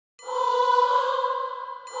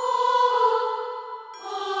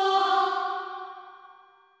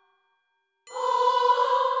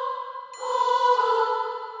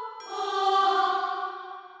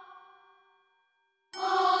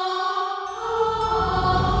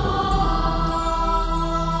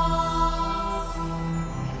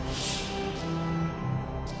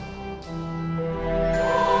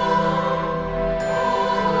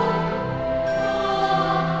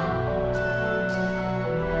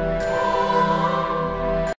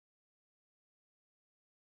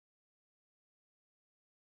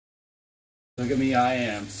Look at me, I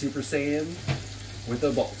am Super Saiyan with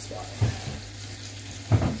a bald spot.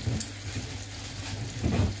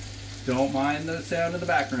 Don't mind the sound in the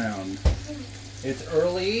background. It's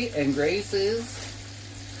early and Grace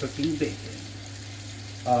is cooking bacon.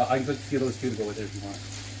 I can cook Skittles too to go with it if you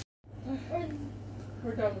want.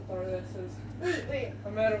 We're done with all this. Wait.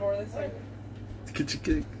 I'm out of order.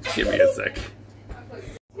 Give me a sec.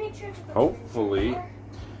 Hopefully.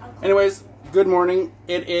 Anyways, good morning.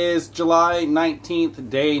 It is July 19th,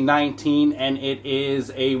 day 19, and it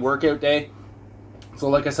is a workout day. So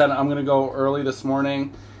like I said, I'm going to go early this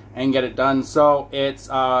morning and get it done. So it's,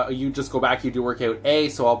 you just go back, you do workout A,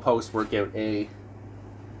 so I'll post workout A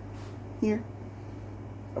here.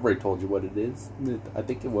 I've already told you what it is. I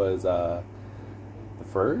think it was the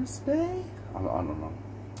first day? I don't know.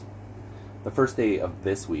 The first day of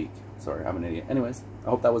this week. Sorry, I'm an idiot. Anyways, I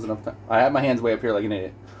hope that was enough time. I have my hands way up here like an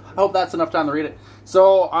idiot. I hope that's enough time to read it.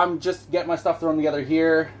 So I'm just getting my stuff thrown together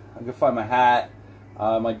here. I'm gonna find my hat.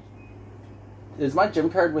 Is my gym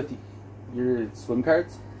card with your swim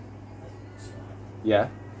cards? Yeah.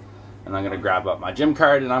 And I'm gonna grab up my gym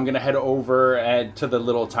card and I'm gonna head over to the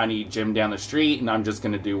little tiny gym down the street, and I'm just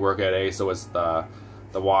gonna do workout A. So it's the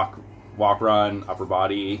walk, run, upper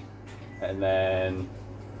body, and then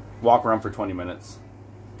walk, run for 20 minutes.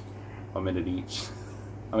 A minute each.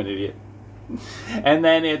 I'm an idiot. And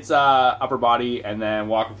then it's upper body, and then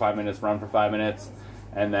walk for 5 minutes, run for 5 minutes,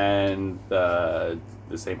 and then the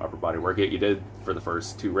same upper body workout you did for the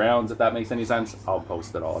first 2 rounds, if that makes any sense. I'll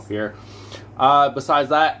post it all up here. Besides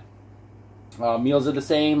that, meals are the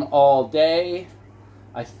same all day.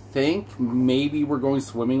 I think maybe we're going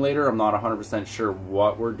swimming later. I'm not 100% sure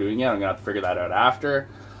what we're doing yet. I'm gonna have to figure that out after.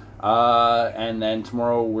 And then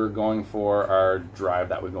tomorrow we're going for our drive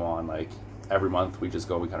that we go on like every month. We just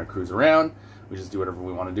go, we kind of cruise around. We just do whatever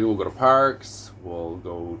we want to do. We'll go to parks. We'll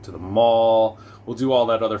go to the mall. We'll do all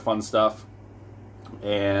that other fun stuff.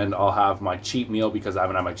 And I'll have my cheat meal because I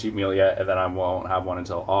haven't had my cheat meal yet. And then I won't have one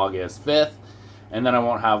until August 5th. And then I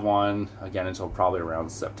won't have one again until probably around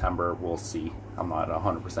September. We'll see. I'm not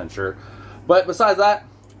 100% sure. But besides that,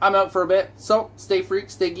 I'm out for a bit. So stay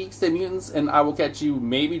freaks, stay geeks, stay mutants. And I will catch you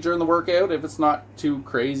maybe during the workout if it's not too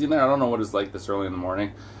crazy in there. I don't know what it's like this early in the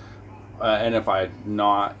morning. And if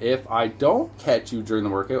I don't catch you during the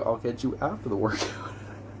workout, I'll catch you after the workout.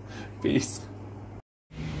 Peace.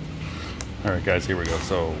 All right, guys, here we go.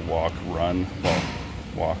 So walk, run, well,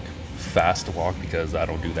 walk, fast walk because I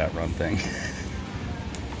don't do that run thing.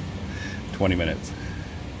 20 minutes.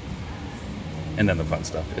 And then the fun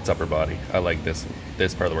stuff. It's upper body. I like this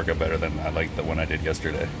part of the workout better than I like the one I did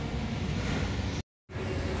yesterday.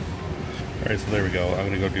 Alright, so there we go. I'm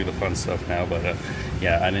gonna go do the fun stuff now, but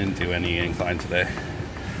yeah, I didn't do any incline today.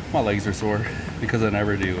 My legs are sore because I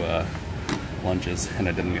never do lunges, and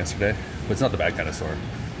I did them yesterday. But it's not the bad kind of sore.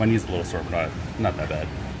 My knee's a little sore, but not that bad.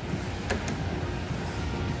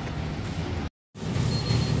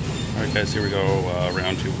 Alright guys, here we go.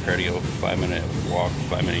 Round 2 cardio, 5-minute walk,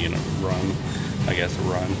 5-minute run. I guess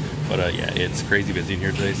run. But yeah, it's crazy busy in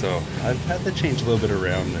here today, so I've had to change a little bit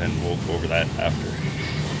around, and we'll go over that after.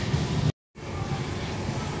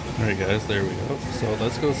 Alright guys, there we go. So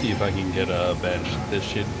let's go see if I can get a bench. This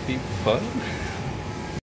should be fun.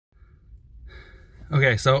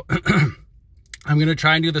 Okay, so I'm going to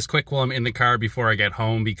try and do this quick while I'm in the car before I get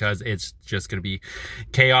home because it's just going to be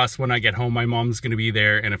chaos when I get home. My mom's going to be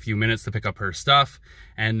there in a few minutes to pick up her stuff.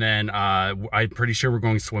 And then I'm pretty sure we're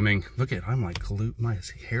going swimming. Look at, I'm like glued, my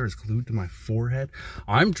hair is glued to my forehead.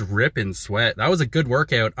 I'm dripping sweat. That was a good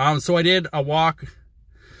workout. So I did a walk,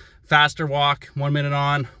 faster walk, 1 minute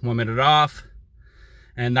on, 1 minute off.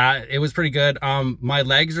 And it was pretty good. My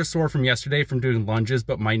legs are sore from yesterday from doing lunges,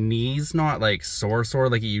 but my knee's not like sore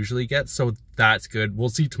like it usually gets. So that's good. We'll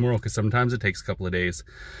see tomorrow because sometimes it takes a couple of days.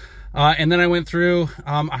 And then I went through,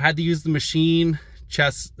 I had to use the machine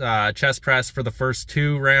chest press for the first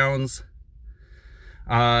 2 rounds.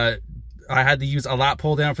 I had to use a lat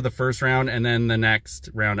pull down for the first round, and then the next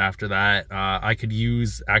round after that, I could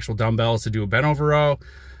use actual dumbbells to do a bent over row.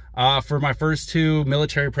 For my first 2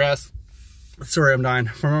 military press, sorry, I'm dying.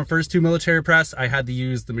 For my first 2 military press, I had to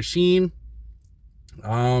use the machine.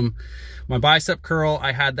 My bicep curl,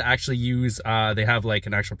 I had to actually use, they have like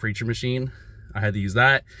an actual preacher machine. I had to use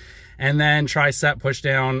that. And then tricep push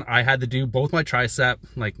down, I had to do both my tricep,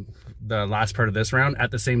 like the last part of this round, at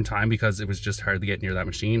the same time because it was just hard to get near that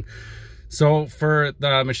machine. So for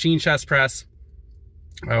the machine chest press,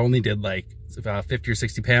 I only did like 50 or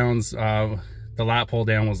 60 pounds. The lat pull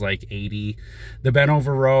down was like 80. The bent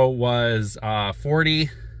over row was 40.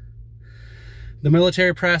 The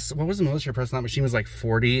military press, what was the military press on that machine? Was like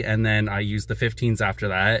 40, and then I used the 15s after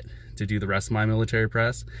that to do the rest of my military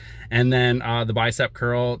press. And then the bicep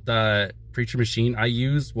curl, the Preacher machine I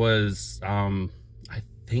used was I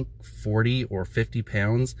think 40 or 50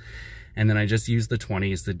 pounds, and then I just used the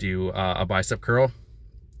 20s to do a bicep curl.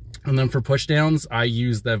 And then for push downs, I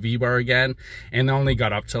used the V-bar again, and I only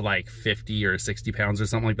got up to like 50 or 60 pounds or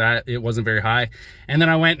something like that. It wasn't very high. And then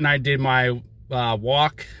I went and I did my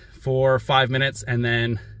walk for 5 minutes, and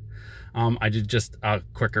then I did just a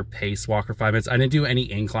quicker pace walk for 5 minutes. I didn't do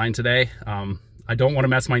any incline today. I don't want to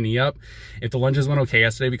mess my knee up. If the lunges went okay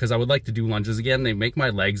yesterday, because I would like to do lunges again, they make my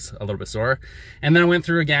legs a little bit sore. And then I went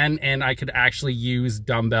through again, and I could actually use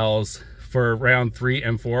dumbbells for round 3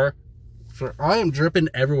 and 4. So I am dripping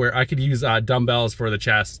everywhere. I could use dumbbells for the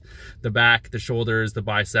chest, the back, the shoulders, the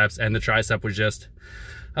biceps, and the tricep was just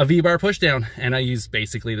a V-bar push down. And I used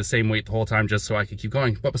basically the same weight the whole time just so I could keep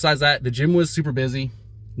going. But besides that, the gym was super busy.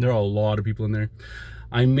 There are a lot of people in there.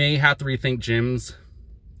 I may have to rethink gyms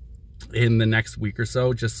in the next week or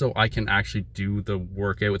so, just so I can actually do the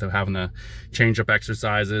workout without having to change up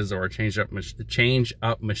exercises or change up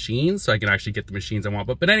machines, so I can actually get the machines I want.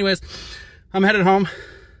 But anyways, I'm headed home.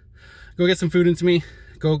 Go get some food into me,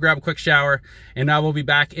 go grab a quick shower, and I will be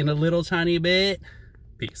back in a little tiny bit.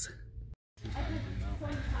 Peace.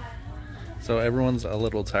 So everyone's a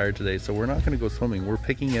little tired today, so we're not going to go swimming. We're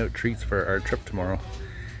picking out treats for our trip tomorrow.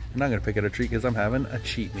 I'm not going to pick out a treat because I'm having a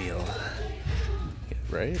cheat meal.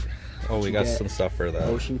 Right? Oh, we got some stuff for the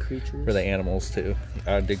ocean creatures, for the animals too.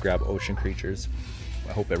 I did grab ocean creatures.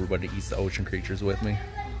 I hope everybody eats the ocean creatures with me.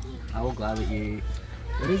 I will gladly eat.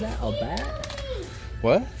 What is that? A bat?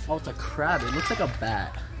 What? Oh, it's a crab. It looks like a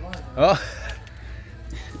bat. Oh,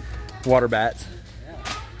 water bats.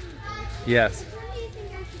 Yeah. Yes.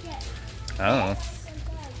 I don't know.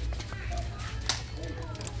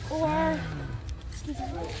 Or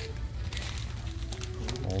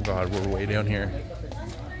Oh God, we're way down here.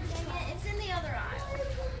 it's in the other aisle.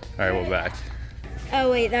 All right, we're back. Oh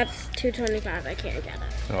wait, that's $2.25. I can't get it.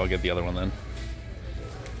 So I'll get the other one then.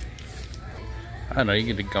 I don't know. You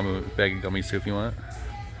can get a bag of gummies too if you want.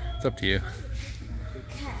 It's up to you.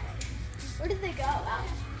 Where did they go?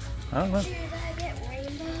 I don't know. Should I get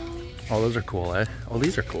rainbow? Oh, those are cool, eh? Oh,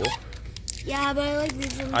 these are cool. Yeah, but I like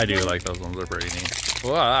these ones. I do like those ones. They're pretty neat.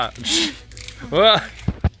 Whoa. Whoa.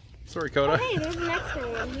 Sorry, Coda. Oh, hey, there's an extra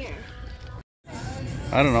one here.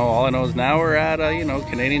 I don't know. All I know is now we're at, you know,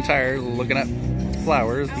 Canadian Tire looking at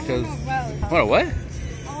flowers because... What? What?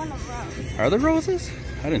 I want a rose. Are there roses?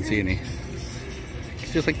 I didn't see any.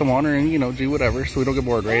 It's just like the water and, you know, do whatever so we don't get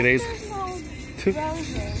bored, right, Ace?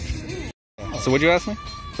 Roses. So what'd you ask me?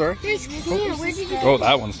 Sorry? There's clear. Where did you get Oh,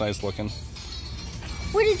 that one's nice looking.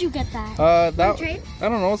 Where did you get that? That... I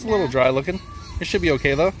don't know. It's a little dry looking. It should be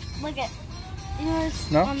okay, though. Look at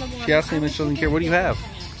yours. No? On the She asked me and she doesn't care. What do you have?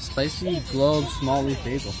 Spicy globe small leaf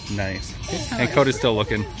basil. Nice. And Coda's still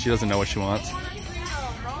looking. She doesn't know what she wants.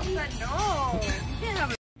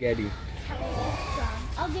 Getty.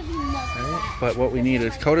 I'll give you nothing. But what we need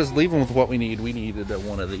is Coda's leaving with what we need. We needed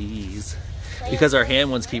one of these because our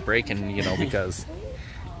hand ones keep breaking, you know, because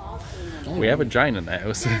we have a giant in the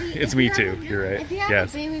house. It's me too. You're right.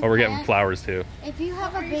 Yes. Oh, we're getting flowers too. If you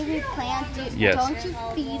have a baby plant, Yes. don't you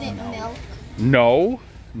feed it milk? No,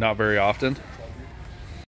 not very often.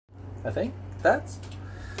 I think that's...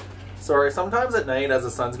 Sorry, sometimes at night as the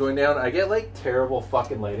sun's going down, I get like terrible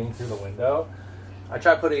fucking lighting through the window. I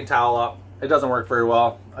tried putting a towel up. It doesn't work very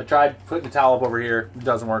well. I tried putting a towel up over here. It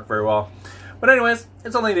doesn't work very well. But anyways,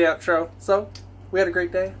 it's only the outro. So, we had a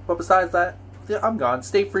great day. But besides that, yeah, I'm gone.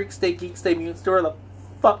 Stay freak, stay geek, stay mutants. Do whatever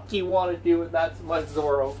the fuck you want to do, and that's my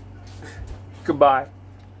Zorro. Goodbye.